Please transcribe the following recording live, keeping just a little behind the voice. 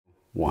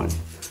1.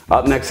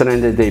 Up next on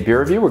End of the Day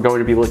Beer Review, we're going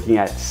to be looking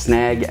at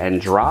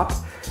Snag Drop.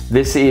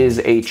 This is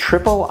a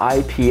Triple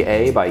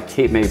IPA by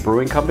Cape May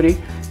Brewing Company,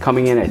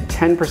 coming in at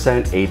 10%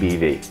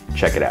 ABV.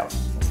 Check it out.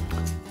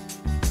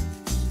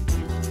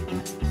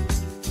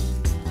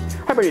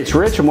 Hi everybody, it's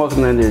Rich and welcome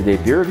to the End of the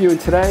Day Beer Review. And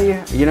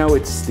today, you know,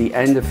 it's the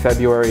end of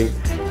February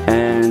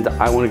and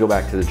I want to go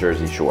back to the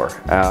Jersey Shore.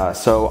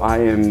 So I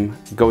am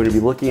going to be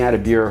looking at a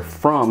beer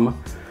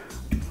from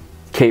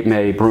Cape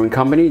May Brewing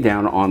Company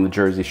down on the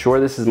Jersey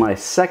Shore. This is my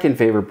second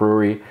favorite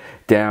brewery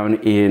down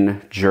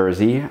in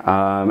Jersey.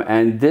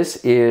 And this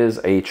is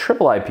a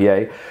triple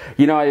IPA.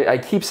 You know, I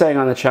keep saying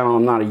on the channel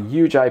I'm not a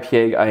huge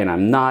IPA guy, and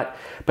I'm not,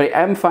 but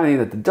I am finding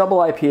that the double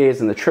IPAs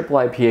and the triple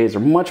IPAs are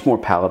much more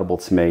palatable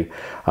to me.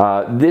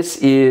 This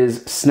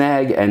is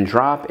Snag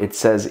Drop. It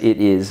says it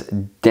is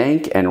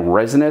dank and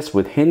resinous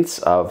with hints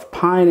of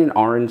pine and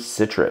orange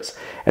citrus.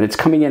 And it's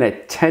coming in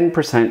at 10%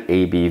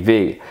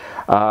 ABV.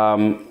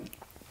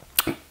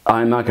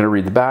 I'm not going to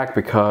read the back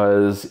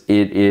because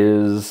it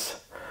is,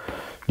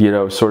 you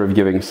know, sort of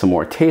giving some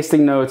more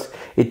tasting notes.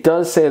 It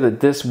does say that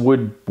this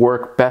would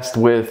work best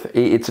with,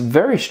 it's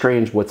very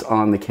strange what's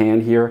on the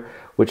can here,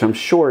 which I'm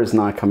sure is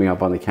not coming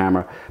up on the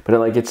camera,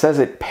 but it says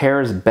it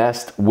pairs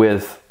best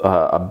with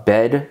a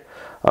bed,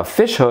 a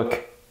fish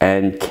hook,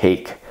 and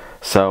cake.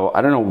 So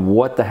I don't know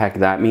what the heck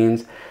that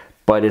means,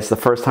 but it's the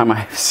first time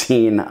I've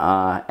seen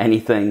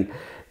anything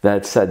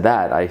that said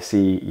that. I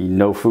see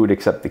no food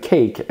except the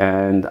cake,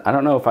 and I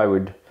don't know if I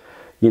would,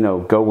 you know,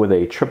 go with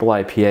a triple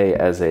IPA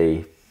as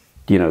a,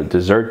 you know,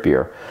 dessert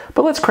beer.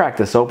 But let's crack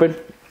this open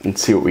and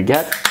see what we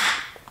get.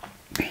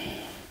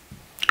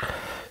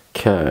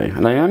 Okay,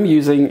 and I am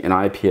using an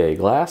IPA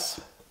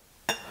glass.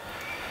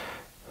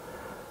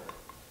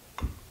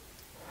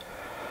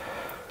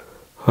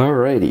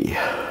 Alrighty.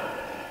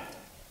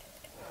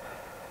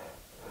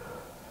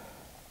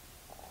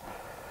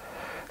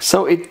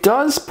 So it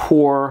does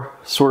pour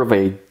sort of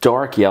a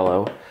dark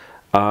yellow.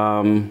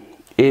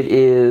 It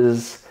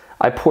is,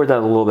 I poured that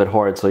a little bit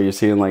hard, so you're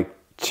seeing like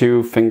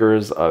 2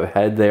 fingers of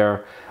head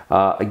there.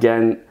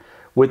 Again,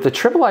 with the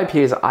triple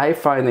IPAs, I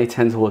find they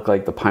tend to look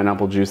like the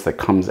pineapple juice that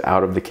comes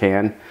out of the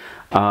can.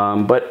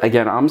 But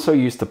again, I'm so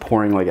used to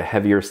pouring like a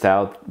heavier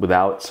stout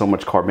without so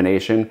much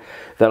carbonation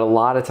that a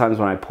lot of times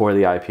when I pour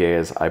the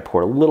IPAs, I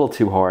pour a little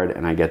too hard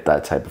and I get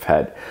that type of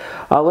head.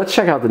 Let's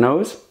check out the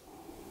nose.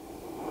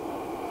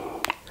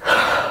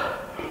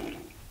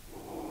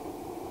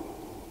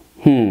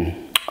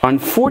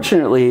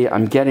 Unfortunately,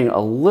 I'm getting a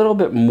little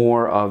bit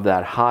more of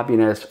that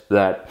hoppiness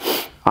that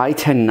I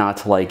tend not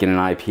to like in an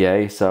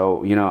IPA.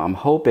 So, you know, I'm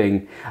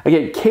hoping,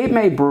 again, Cape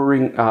May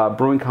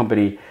Brewing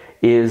Company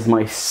is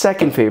my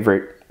second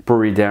favorite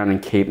brewery down in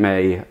Cape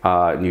May,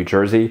 New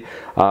Jersey.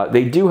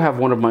 They do have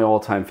one of my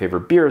all-time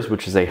favorite beers,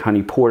 which is a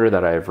honey porter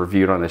that I have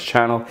reviewed on this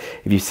channel.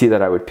 If you see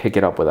that, I would pick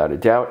it up without a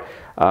doubt.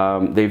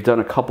 They've done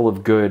a couple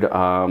of good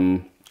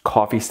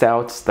coffee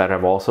stouts that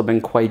have also been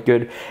quite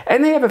good,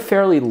 and they have a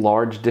fairly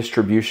large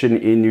distribution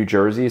in New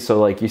Jersey. So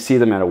like you see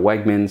them at a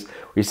Wegmans,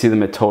 or you see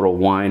them at Total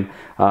Wine.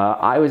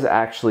 I was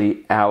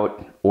actually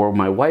out, or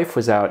my wife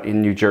was out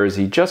in New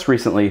Jersey just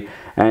recently,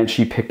 and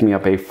she picked me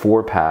up a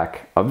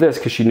 4-pack of this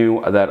because she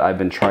knew that I've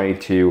been trying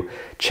to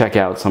check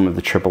out some of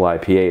the triple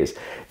IPAs.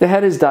 The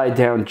head has died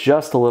down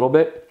just a little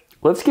bit.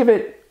 Let's give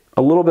it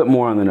a little bit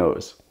more on the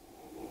nose.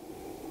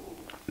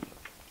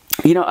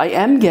 You know, I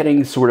am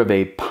getting sort of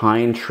a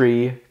pine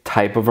tree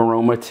type of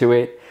aroma to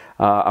it.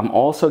 I'm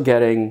also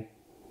getting,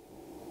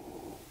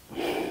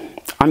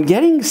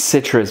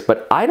 citrus,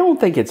 but I don't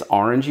think it's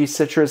orangey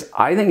citrus.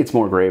 I think it's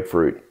more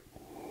grapefruit.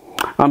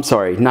 I'm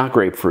sorry, not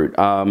grapefruit,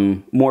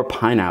 more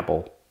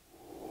pineapple.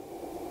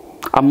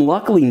 I'm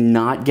luckily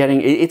not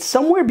getting, it's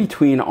somewhere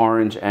between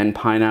orange and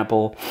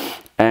pineapple,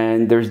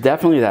 and there's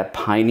definitely that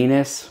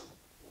pininess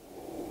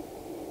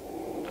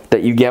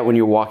that you get when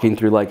you're walking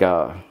through like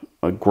a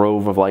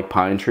grove of like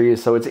pine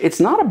trees. So it's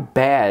not a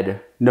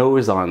bad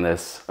nose on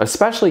this,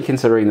 especially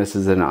considering this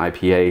is an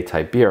IPA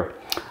type beer.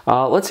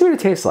 Let's see what it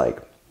tastes like.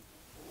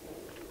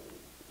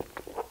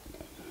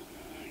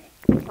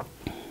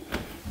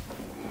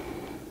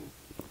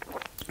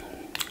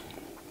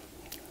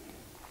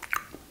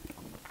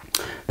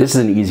 This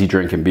is an easy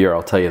drinking beer,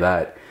 I'll tell you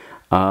that.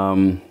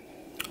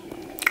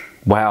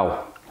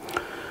 Wow.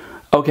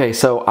 Okay,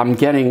 so I'm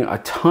getting a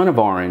ton of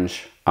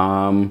orange.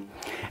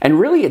 And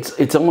really,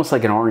 it's almost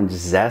like an orange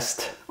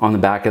zest on the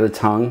back of the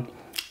tongue.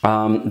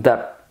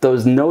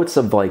 Those notes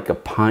of like a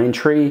pine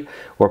tree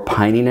or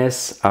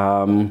pininess,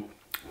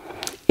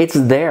 it's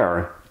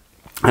there.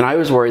 And I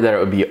was worried that it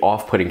would be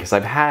off-putting because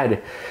I've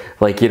had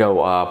like, you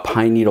know,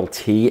 pine needle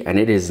tea, and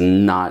it is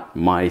not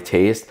my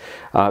taste.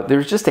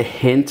 There's just a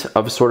hint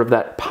of sort of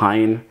that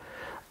pine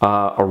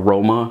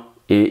aroma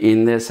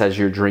in this as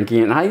you're drinking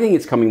it. And I think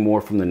it's coming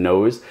more from the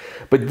nose,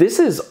 but this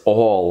is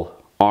all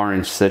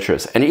orange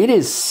citrus, and it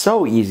is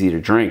so easy to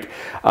drink.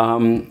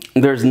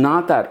 There's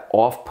not that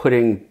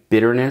off-putting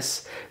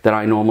bitterness that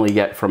I normally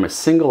get from a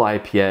single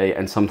IPA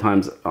and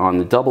sometimes on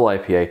the double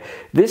IPA.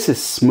 This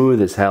is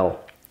smooth as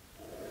hell.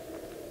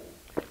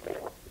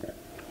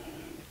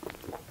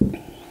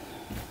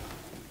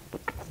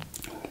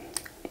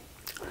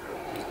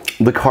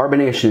 The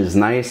carbonation is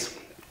nice,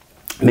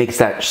 makes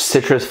that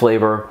citrus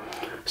flavor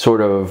sort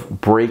of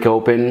break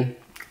open,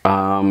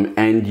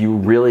 and you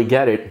really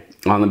get it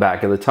on the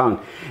back of the tongue.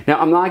 Now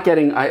I'm not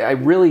getting, I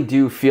really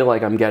do feel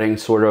like I'm getting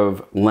sort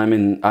of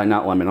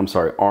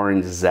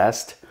orange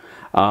zest.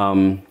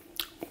 So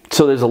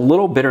there's a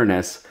little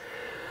bitterness,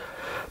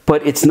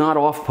 but it's not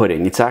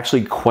off-putting. It's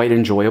actually quite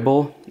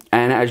enjoyable.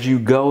 And as you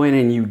go in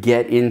and you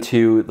get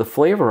into the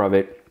flavor of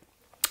it,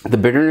 the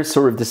bitterness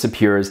sort of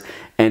disappears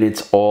and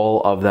it's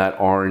all of that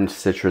orange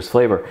citrus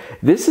flavor.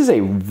 This is a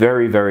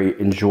very, very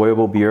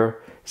enjoyable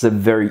beer. It's a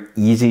very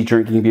easy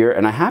drinking beer.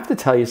 And I have to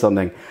tell you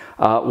something,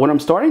 what I'm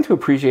starting to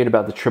appreciate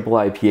about the Triple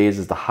IPAs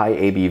is the high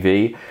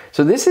ABV.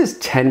 So this is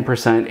 10%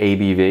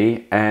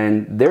 ABV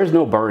and there's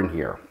no burn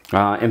here.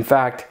 In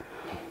fact,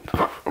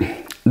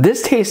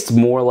 this tastes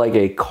more like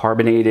a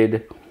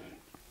carbonated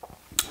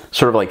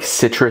sort of like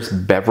citrus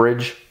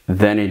beverage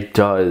than it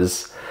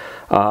does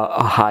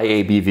a high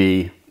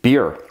ABV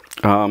beer.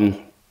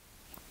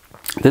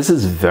 This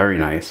is very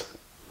nice.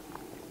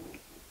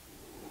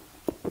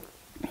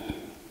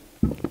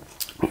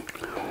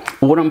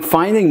 What I'm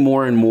finding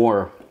more and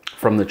more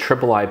from the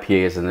Triple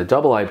IPAs and the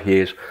Double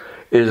IPAs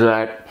is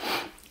that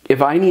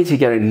if I need to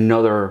get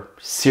another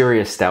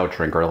serious stout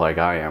drinker like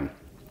I am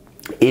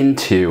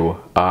into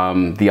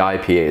the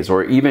IPAs,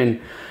 or even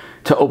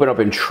to open up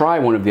and try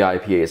one of the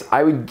IPAs,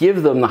 I would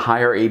give them the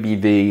higher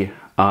ABV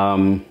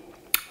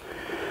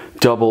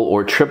Double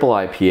or Triple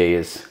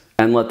IPAs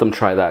and let them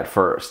try that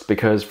first,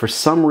 because for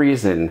some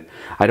reason,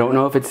 I don't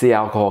know if it's the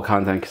alcohol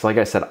content, because like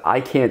I said,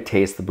 I can't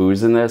taste the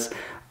booze in this,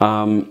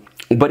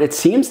 but it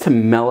seems to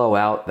mellow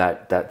out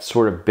that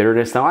sort of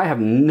bitterness. Now, I have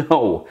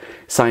no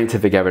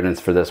scientific evidence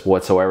for this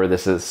whatsoever.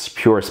 This is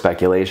pure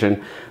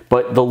speculation.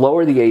 But the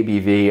lower the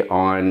ABV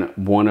on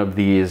one of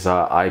these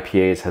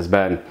IPAs has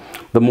been,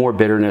 the more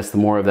bitterness, the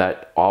more of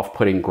that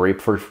off-putting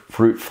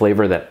grapefruit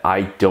flavor that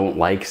I don't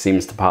like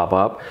seems to pop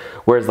up.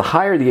 Whereas the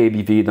higher the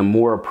ABV, the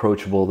more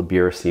approachable the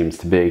beer seems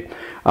to be.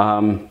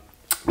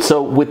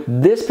 So with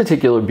this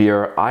particular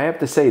beer, I have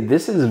to say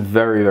this is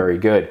very, very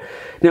good.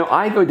 Now,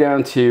 I go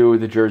down to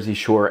the Jersey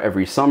Shore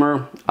every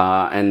summer,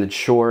 and the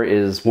shore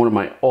is one of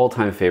my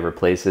all-time favorite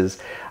places,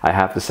 I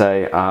have to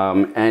say.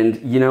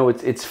 And you know,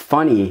 it's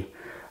funny.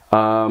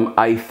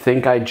 I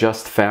think I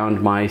just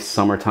found my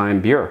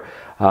summertime beer,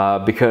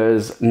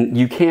 because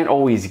you can't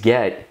always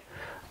get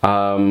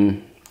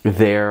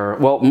their,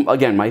 well,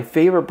 again, my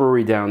favorite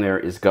brewery down there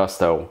is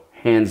Gusto,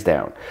 hands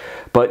down.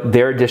 But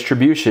their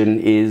distribution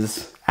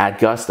is at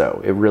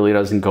Gusto. It really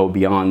doesn't go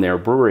beyond their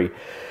brewery.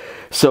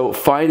 So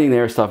finding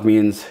their stuff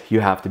means you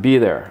have to be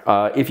there.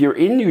 If you're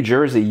in New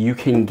Jersey, you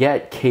can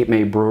get Cape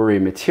May Brewery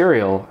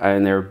material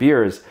and their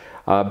beers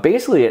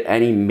basically at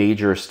any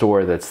major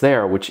store that's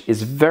there, which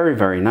is very,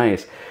 very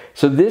nice.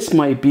 So this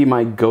might be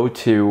my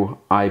go-to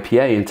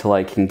IPA until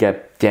I can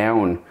get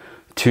down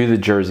to the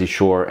Jersey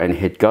Shore and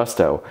hit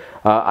Gusto.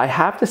 I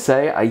have to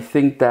say, I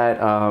think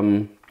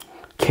that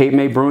Cape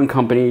May Brewing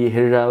Company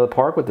hit it out of the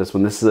park with this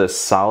one. This is a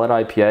solid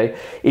IPA.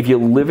 If you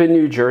live in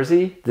New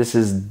Jersey, this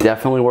is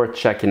definitely worth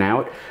checking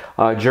out.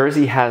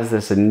 Jersey has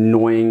this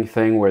annoying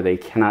thing where they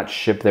cannot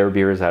ship their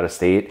beers out of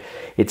state.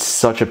 It's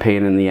such a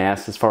pain in the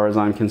ass as far as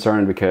I'm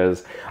concerned,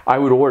 because I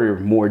would order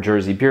more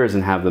Jersey beers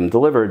and have them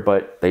delivered,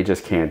 but they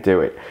just can't do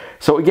it.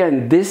 So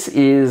again, this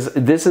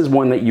is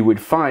one that you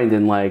would find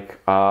in like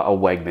a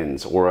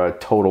Wegmans or a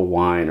Total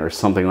Wine or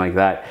something like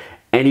that,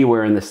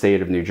 anywhere in the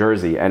state of New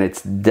Jersey, and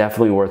it's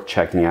definitely worth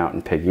checking out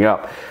and picking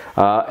up.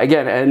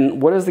 Again,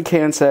 and what does the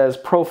can says?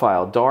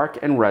 Profile, dark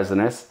and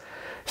resinous.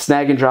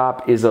 Snag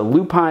Drop is a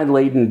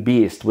lupulin-laden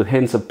beast with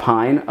hints of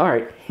pine, all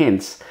right,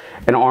 hints,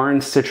 and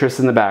orange citrus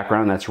in the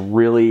background. That's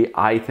really,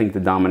 I think, the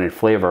dominant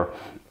flavor.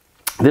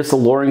 This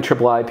alluring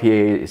Triple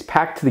IPA is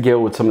packed to the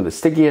gill with some of the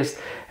stickiest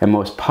and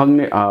most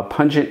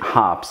pungent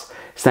hops.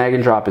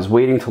 Snag Drop is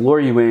waiting to lure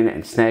you in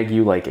and snag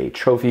you like a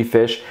trophy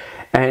fish.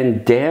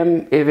 And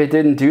damn if it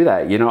didn't do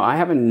that. You know, I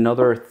have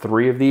another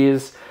 3 of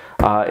these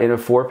in a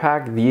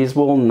 4-pack. These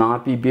will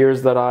not be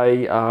beers that I,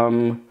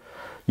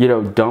 you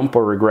know, dump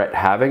or regret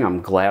having.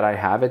 I'm glad I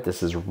have it.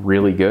 This is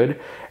really good.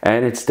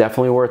 And it's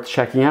definitely worth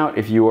checking out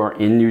if you are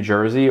in New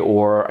Jersey,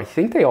 or I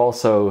think they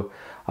also,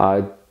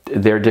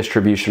 their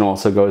distribution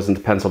also goes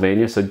into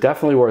Pennsylvania, so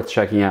definitely worth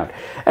checking out.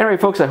 Anyway,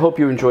 folks, I hope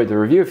you enjoyed the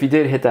review. If you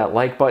did, hit that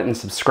like button,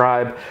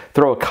 subscribe,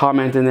 throw a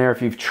comment in there.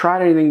 If you've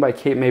tried anything by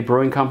Cape May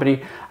Brewing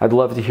Company, I'd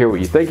love to hear what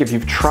you think. If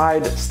you've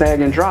tried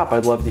Snag Drop,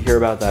 I'd love to hear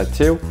about that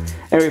too.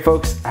 Anyway,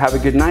 folks, have a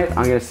good night.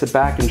 I'm gonna sit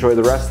back, enjoy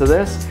the rest of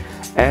this,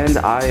 and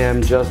I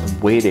am just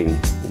waiting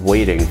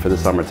for the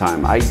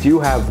summertime. I do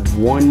have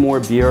one more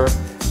beer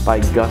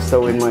by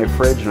Gusto in my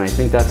fridge, and I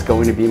think that's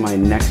going to be my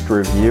next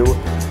review,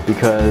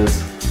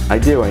 because I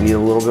need a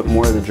little bit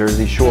more of the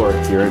Jersey Shore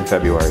here in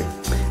February.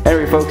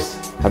 Anyway, folks,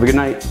 have a good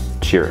night.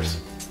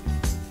 Cheers.